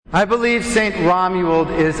I believe St.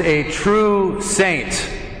 Romuald is a true saint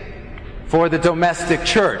for the domestic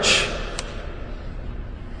church.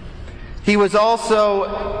 He was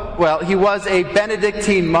a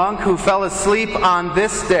Benedictine monk who fell asleep on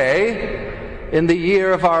this day in the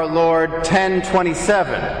year of our Lord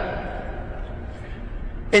 1027.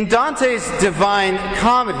 In Dante's Divine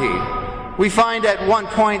Comedy, we find at one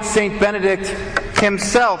point St. Benedict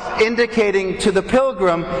himself indicating to the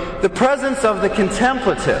pilgrim the presence of the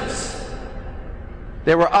contemplatives.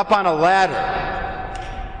 They were up on a ladder.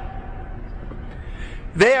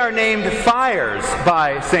 They are named fires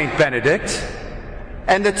by St. Benedict,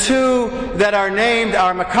 and the two that are named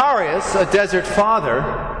are Macarius, a desert father,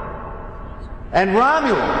 and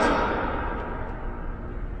Romuald.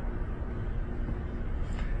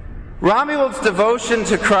 Romuald's devotion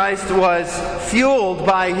to Christ was fueled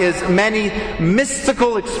by his many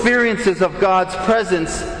mystical experiences of God's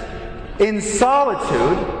presence in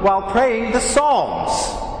solitude while praying the Psalms.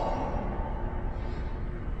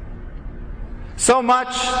 So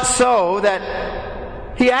much so that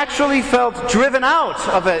he actually felt driven out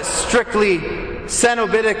of a strictly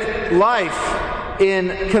cenobitic life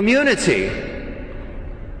in community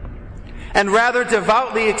and rather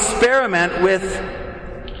devoutly experiment with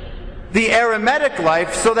the eremitic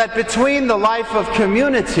life, so that between the life of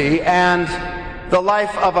community and the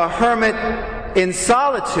life of a hermit in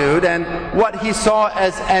solitude and what he saw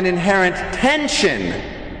as an inherent tension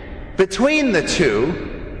between the two,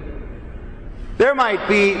 there might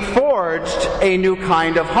be forged a new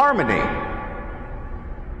kind of harmony.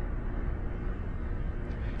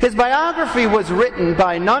 His biography was written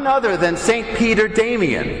by none other than St. Peter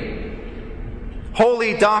Damian,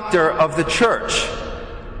 holy doctor of the Church.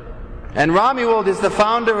 And Romuald is the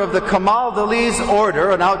founder of the Camaldolese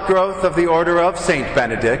order, an outgrowth of the order of St.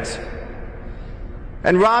 Benedict.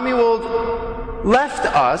 And Romuald left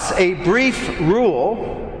us a brief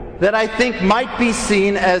rule that I think might be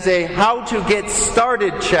seen as a how to get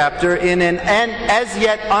started chapter in an as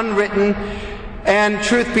yet unwritten and,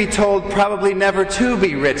 truth be told, probably never to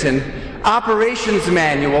be written operations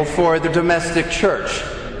manual for the domestic church.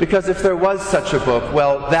 Because if there was such a book,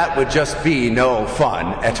 well, that would just be no fun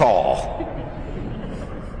at all.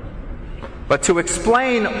 But to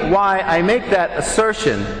explain why I make that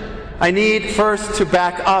assertion, I need first to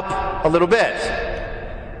back up a little bit.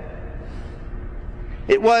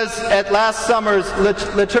 It was at last summer's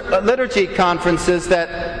liturgy conferences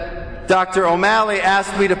that Dr. O'Malley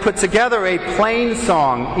asked me to put together a plain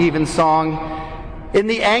song, evensong, in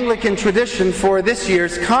the Anglican tradition for this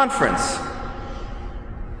year's conference.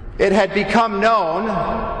 It had become known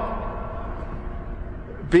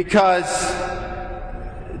because,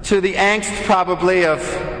 to the angst probably of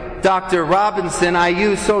Dr. Robinson, I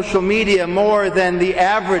use social media more than the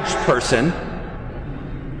average person.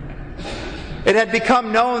 It had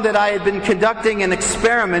become known that I had been conducting an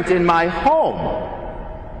experiment in my home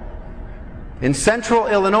in central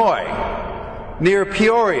Illinois, near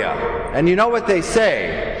Peoria. And you know what they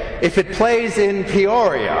say, if it plays in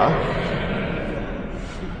Peoria,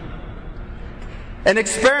 an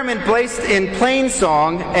experiment placed in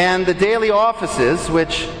plainsong and the daily offices,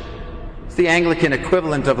 which is the Anglican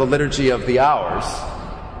equivalent of the Liturgy of the Hours,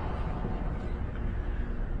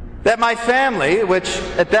 that my family, which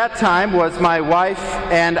at that time was my wife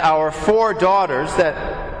and our 4 daughters,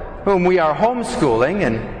 whom we are homeschooling,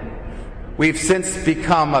 and we've since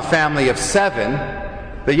become a family of 7.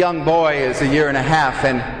 The young boy is 1.5 years,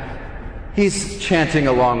 and he's chanting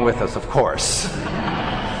along with us, of course.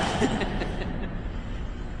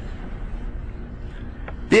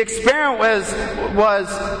 The experiment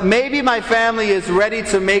was maybe my family is ready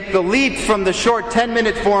to make the leap from the short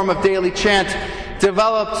 10-minute form of daily chant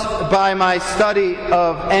developed by my study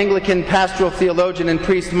of Anglican pastoral theologian and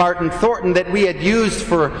priest Martin Thornton that we had used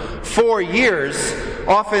for 4 years,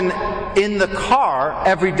 often in the car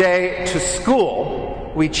every day to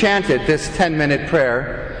school. We chanted this 10-minute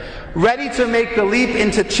prayer, ready to make the leap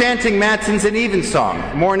into chanting matins and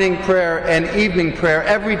evensong, morning prayer and evening prayer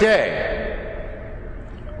every day.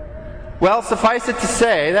 Well, suffice it to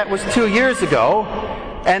say, that was 2 years ago,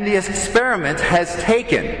 and the experiment has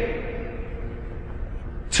taken.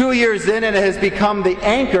 2 years in, and it has become the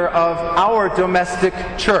anchor of our domestic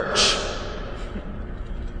church,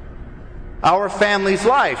 our family's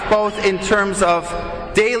life, both in terms of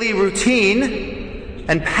daily routine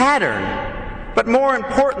and pattern, but more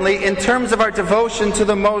importantly, in terms of our devotion to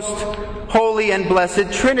the most holy and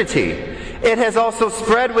blessed Trinity. It has also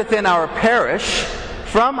spread within our parish,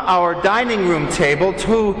 from our dining room table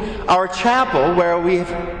to our chapel, where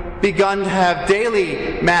we've begun to have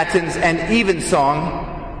daily matins and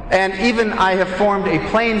evensong And even I have formed a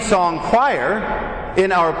plain song choir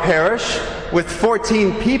in our parish with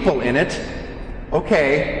 14 people in it.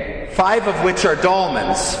 Okay, 5 of which are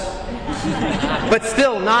dolmens, but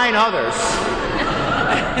still 9 others.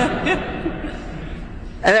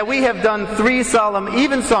 And that we have done 3 solemn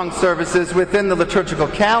evensong services within the liturgical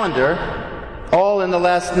calendar, all in the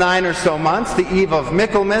last 9 or so months, the eve of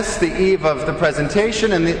Michaelmas, the eve of the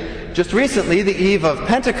presentation, and just recently, the eve of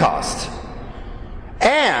Pentecost.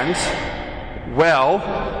 And, well,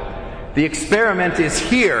 the experiment is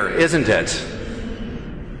here, isn't it?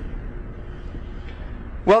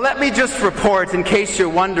 Well, let me just report, in case you're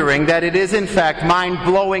wondering, that it is in fact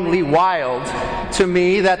mind-blowingly wild to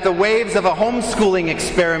me that the waves of a homeschooling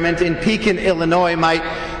experiment in Pekin, Illinois might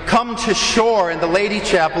come to shore in the Lady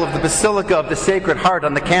Chapel of the Basilica of the Sacred Heart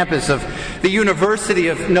on the campus of the University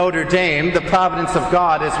of Notre Dame. The providence of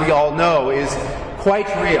God, as we all know, is quite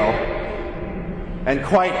real and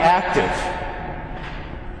quite active.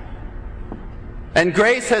 And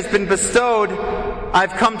grace has been bestowed,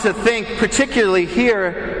 I've come to think, particularly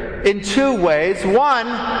here in 2 ways. One,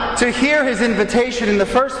 to hear his invitation in the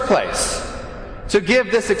first place, to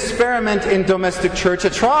give this experiment in domestic church a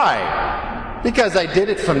try. Because I did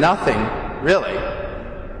it from nothing, really.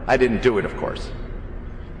 I didn't do it, of course.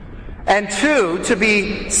 And 2, to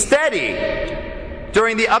be steady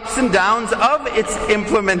during the ups and downs of its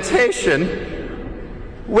implementation,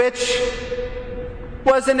 which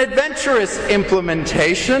was an adventurous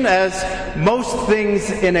implementation, as most things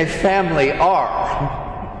in a family are.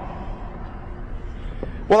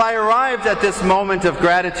 Well, I arrived at this moment of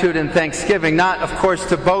gratitude and thanksgiving, not, of course,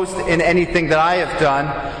 to boast in anything that I have done,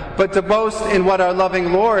 but to boast in what our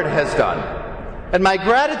loving Lord has done. And my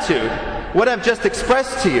gratitude, what I've just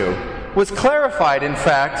expressed to you, was clarified, in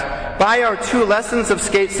fact, by our 2 lessons of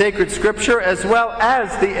sacred Scripture, as well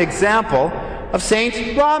as the example of Saint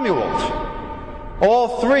Romuald.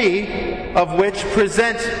 All 3 of which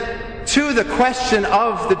present to the question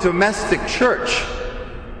of the domestic church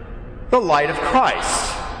the light of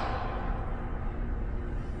Christ.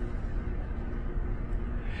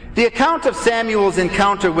 The account of Samuel's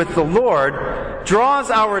encounter with the Lord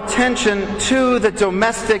draws our attention to the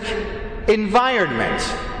domestic environment,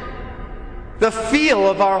 the feel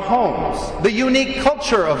of our homes, the unique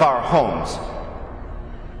culture of our homes.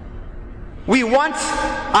 We want,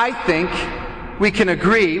 I think, we can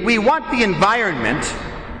agree, we want the environment,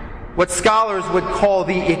 what scholars would call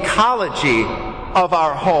the ecology of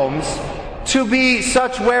our homes, to be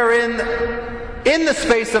such wherein, in the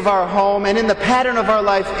space of our home and in the pattern of our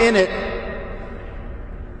life in it,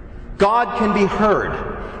 God can be heard.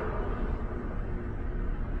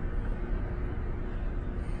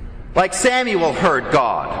 Like Samuel heard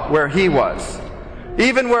God where he was.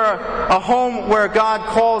 Even where a home where God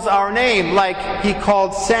calls our name, like he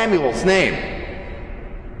called Samuel's name.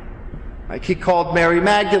 Like he called Mary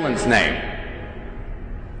Magdalene's name.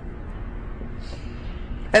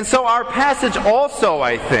 And so our passage also,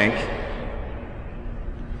 I think,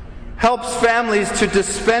 helps families to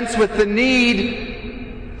dispense with the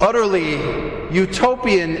need, utterly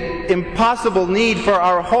utopian, impossible need for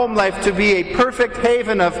our home life to be a perfect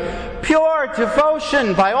haven of pure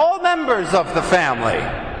devotion by all members of the family.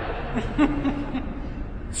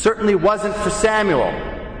 Certainly wasn't for Samuel.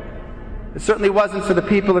 It certainly wasn't for the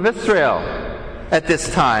people of Israel at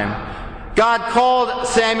this time. God called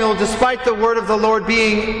Samuel despite the word of the Lord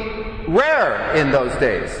being rare in those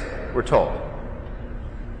days, we're told.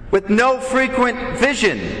 With no frequent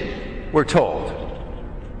vision, we're told.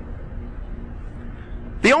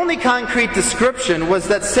 The only concrete description was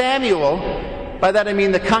that Samuel, by that I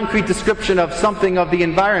mean the concrete description of something of the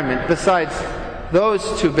environment besides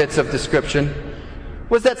those 2 bits of description,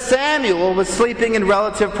 was that Samuel was sleeping in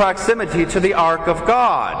relative proximity to the Ark of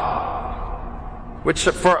God, which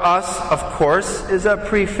for us, of course, is a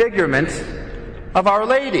prefigurement of Our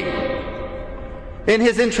Lady. In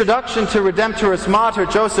his introduction to Redemptoris Mater,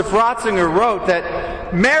 Joseph Ratzinger wrote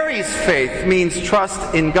that Mary's faith means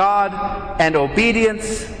trust in God and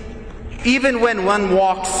obedience, even when one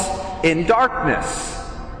walks in darkness.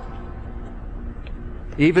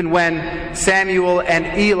 Even when Samuel and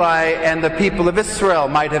Eli and the people of Israel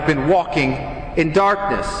might have been walking in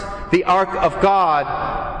darkness, the Ark of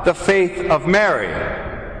God, the faith of Mary.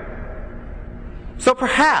 So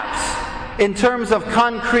perhaps, in terms of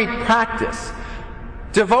concrete practice,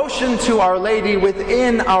 devotion to Our Lady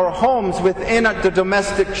within our homes, within the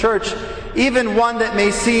domestic church, even one that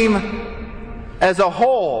may seem as a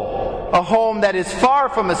whole, a home that is far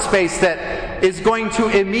from a space that is going to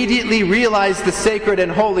immediately realize the sacred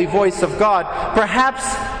and holy voice of God, perhaps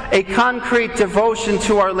a concrete devotion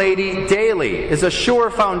to Our Lady daily is a sure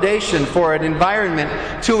foundation for an environment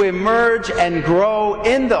to emerge and grow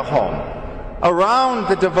in the home around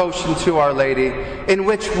the devotion to Our Lady, in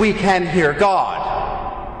which we can hear God,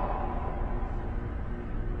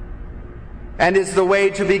 and is the way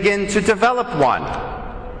to begin to develop one.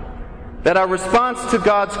 That our response to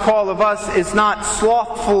God's call of us is not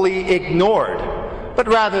slothfully ignored, but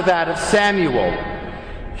rather that of Samuel,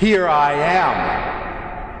 "Here I am."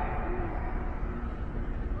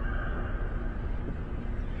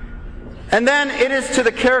 And then it is to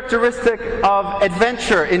the characteristic of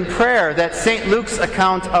adventure in prayer that St. Luke's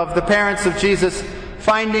account of the parents of Jesus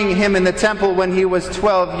finding him in the temple when he was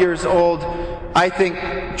 12 years old, I think,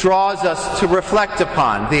 draws us to reflect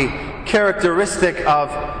upon the characteristic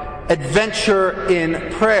of adventure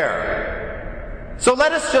in prayer. So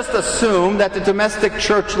let us just assume that the domestic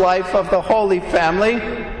church life of the Holy Family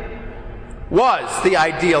was the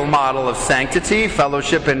ideal model of sanctity,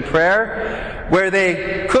 fellowship, and prayer, where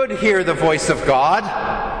they could hear the voice of God.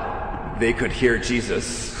 They could hear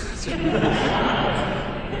Jesus.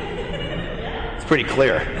 It's pretty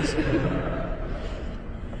clear.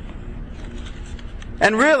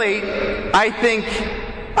 And really, I think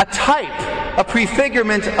a type, a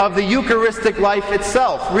prefigurement of the Eucharistic life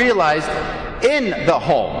itself, realized in the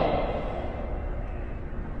home.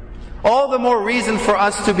 All the more reason for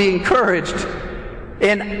us to be encouraged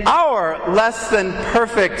in our less than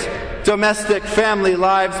perfect domestic family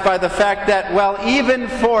lives by the fact that, well, even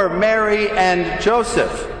for Mary and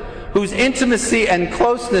Joseph, whose intimacy and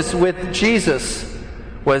closeness with Jesus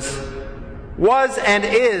was and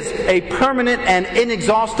is a permanent and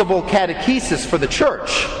inexhaustible catechesis for the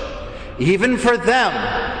church, even for them,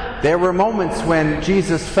 there were moments when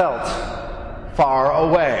Jesus felt far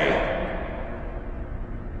away.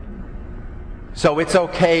 So it's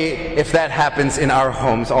okay if that happens in our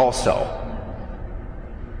homes also.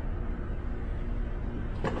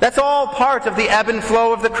 That's all part of the ebb and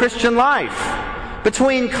flow of the Christian life,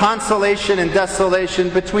 between consolation and desolation,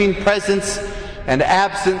 between presence and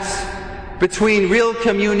absence, between real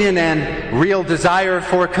communion and real desire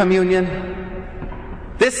for communion.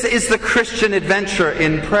 This is the Christian adventure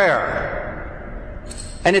in prayer.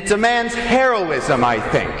 And it demands heroism, I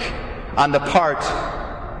think, on the part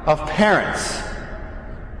of parents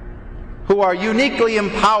who are uniquely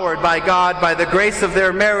empowered by God, by the grace of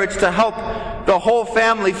their marriage, to help the whole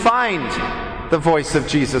family find the voice of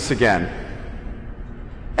Jesus again.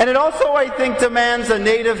 And it also, I think, demands a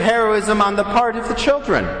native heroism on the part of the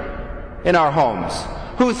children in our homes,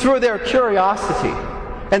 who through their curiosity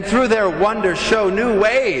and through their wonder show new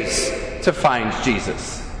ways to find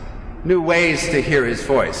Jesus, new ways to hear his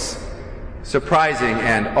voice, surprising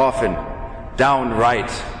and often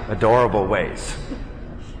downright adorable ways.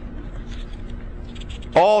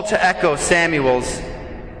 All to echo Samuel's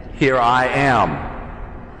 "Here I am."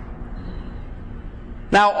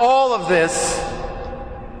 Now, all of this,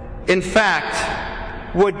 in fact,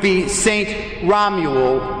 would be Saint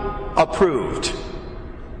Romuald approved.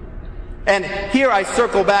 And here I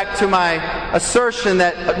circle back to my assertion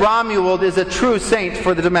that Romuald is a true saint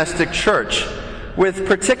for the domestic church, with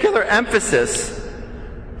particular emphasis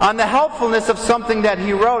on the helpfulness of something that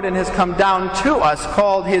he wrote and has come down to us,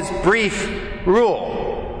 called his brief rule.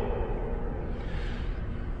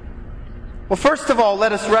 Well, first of all,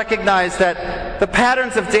 let us recognize that the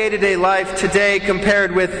patterns of day-to-day life today,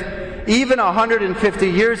 compared with even 150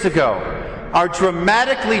 years ago, are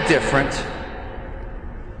dramatically different,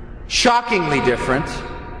 shockingly different,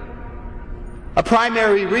 a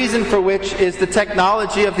primary reason for which is the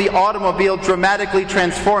technology of the automobile dramatically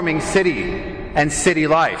transforming city and city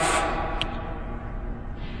life.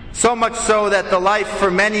 So much so that the life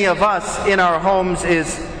for many of us in our homes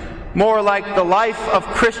is more like the life of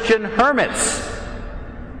Christian hermits.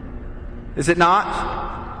 Is it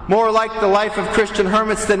not? More like the life of Christian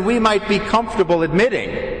hermits than we might be comfortable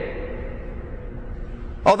admitting.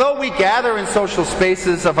 Although we gather in social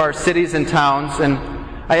spaces of our cities and towns, and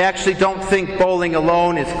I actually don't think bowling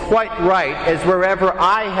alone is quite right, as wherever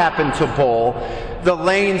I happen to bowl, the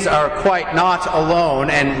lanes are quite not alone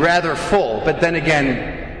and rather full. But then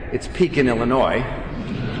again, it's Pekin, Illinois.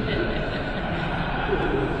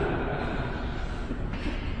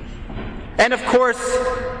 And of course,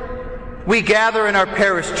 we gather in our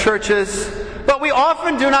parish churches, but we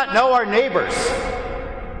often do not know our neighbors,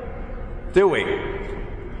 do we?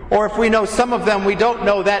 Or if we know some of them, we don't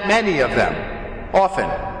know that many of them, often.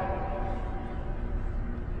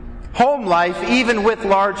 Home life, even with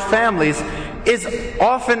large families, is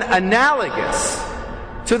often analogous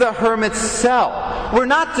to the hermit's cell, we're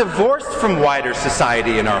not divorced from wider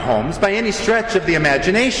society in our homes by any stretch of the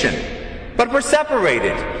imagination, but we're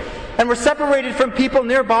separated. And we're separated from people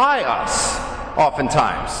nearby us,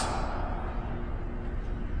 oftentimes.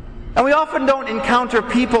 And we often don't encounter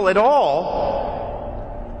people at all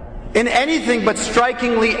in anything but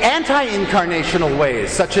strikingly anti-incarnational ways,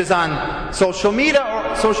 such as on social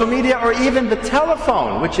media or even the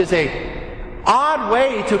telephone, which is an odd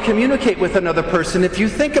way to communicate with another person if you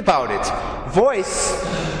think about it. Voice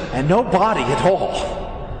and no body at all.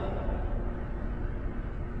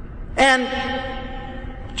 And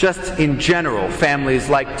just in general, families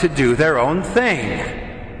like to do their own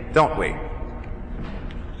thing, don't we?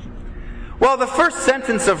 Well, the first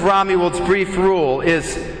sentence of Romuald's brief rule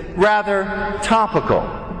is rather topical.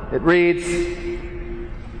 It reads,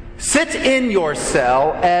 "Sit in your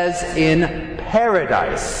cell as in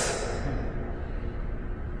paradise."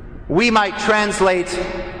 We might translate,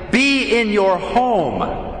 "Be in your home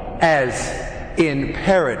as in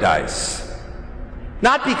paradise."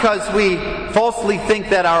 Not because we falsely think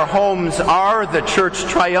that our homes are the church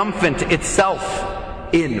triumphant itself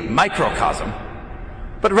in microcosm,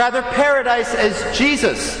 but rather paradise as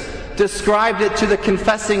Jesus described it to the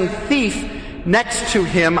confessing thief next to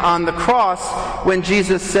him on the cross when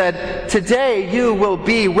Jesus said, "Today you will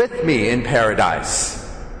be with me in paradise."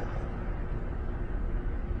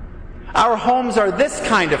 Our homes are this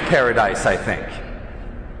kind of paradise, I think,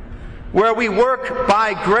 where we work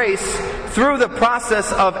by grace through the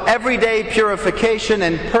process of everyday purification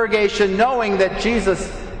and purgation, knowing that Jesus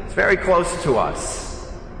is very close to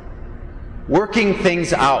us, working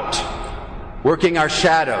things out, working our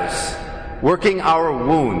shadows, working our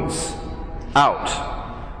wounds out.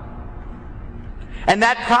 And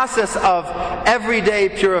that process of everyday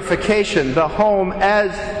purification, the home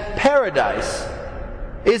as paradise,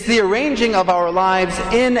 is the arranging of our lives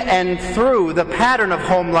in and through the pattern of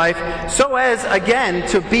home life so as, again,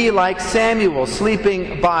 to be like Samuel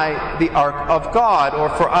sleeping by the ark of God, or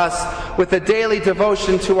for us with a daily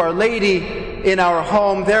devotion to Our Lady in our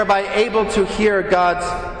home, thereby able to hear God's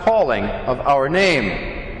calling of our name.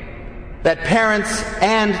 That parents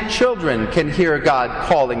and children can hear God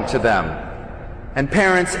calling to them, and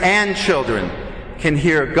parents and children can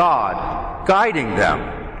hear God guiding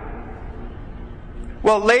them.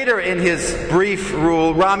 Well, later in his brief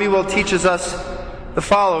rule, Romuald teaches us the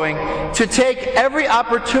following: to take every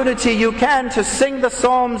opportunity you can to sing the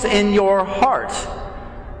Psalms in your heart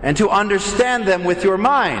and to understand them with your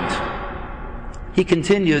mind. He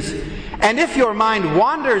continues, "And if your mind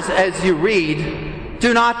wanders as you read,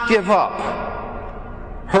 do not give up.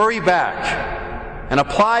 Hurry back and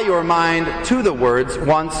apply your mind to the words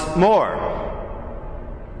once more."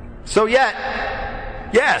 So yet,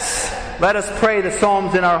 yes, let us pray the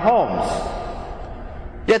Psalms in our homes.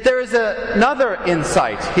 Yet there is another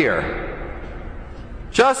insight here.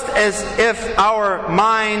 Just as if our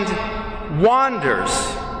mind wanders,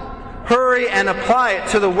 hurry and apply it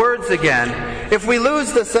to the words again. If we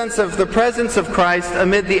lose the sense of the presence of Christ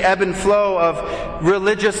amid the ebb and flow of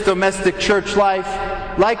religious domestic church life,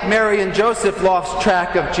 like Mary and Joseph lost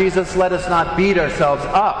track of Jesus, let us not beat ourselves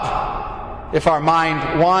up if our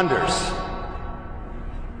mind wanders,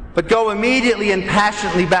 but go immediately and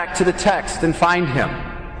passionately back to the text and find Him.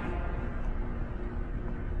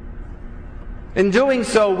 In doing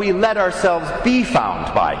so, we let ourselves be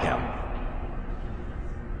found by Him.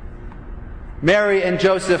 Mary and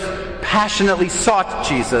Joseph passionately sought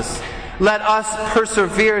Jesus. Let us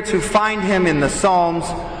persevere to find Him in the Psalms,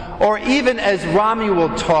 or even as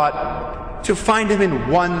Romuald taught, to find Him in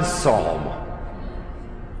one psalm.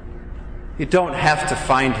 You don't have to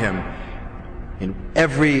find Him in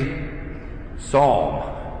every psalm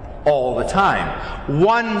all the time.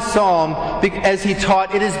 One psalm, as he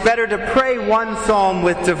taught, it is better to pray one psalm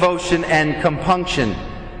with devotion and compunction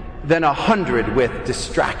than 100 with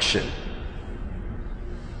distraction.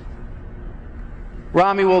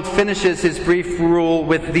 Romuald finishes his brief rule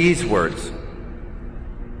with these words: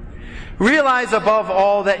 "Realize above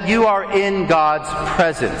all that you are in God's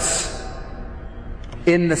presence,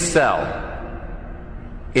 in the cell,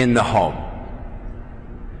 in the home.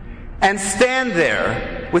 And stand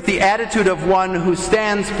there with the attitude of one who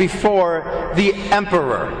stands before the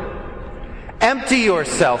emperor. Empty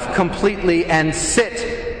yourself completely and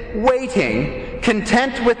sit, waiting,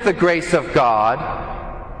 content with the grace of God,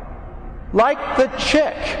 like the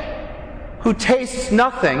chick who tastes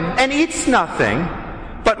nothing and eats nothing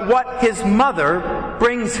but what his mother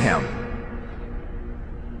brings him."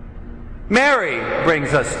 Mary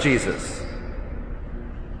brings us Jesus.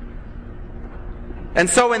 And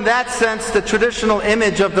so in that sense, the traditional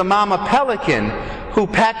image of the mama pelican who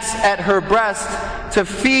pecks at her breast to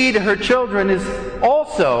feed her children, is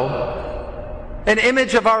also an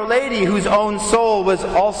image of Our Lady, whose own soul was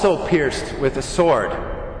also pierced with a sword.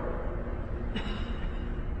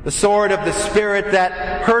 The sword of the Spirit,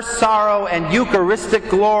 that her sorrow and Eucharistic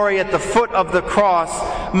glory at the foot of the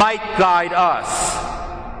cross might guide us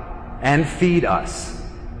and feed us.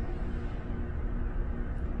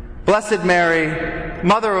 Blessed Mary,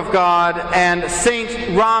 Mother of God, and Saint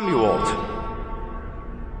Romuald,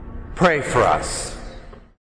 pray for us.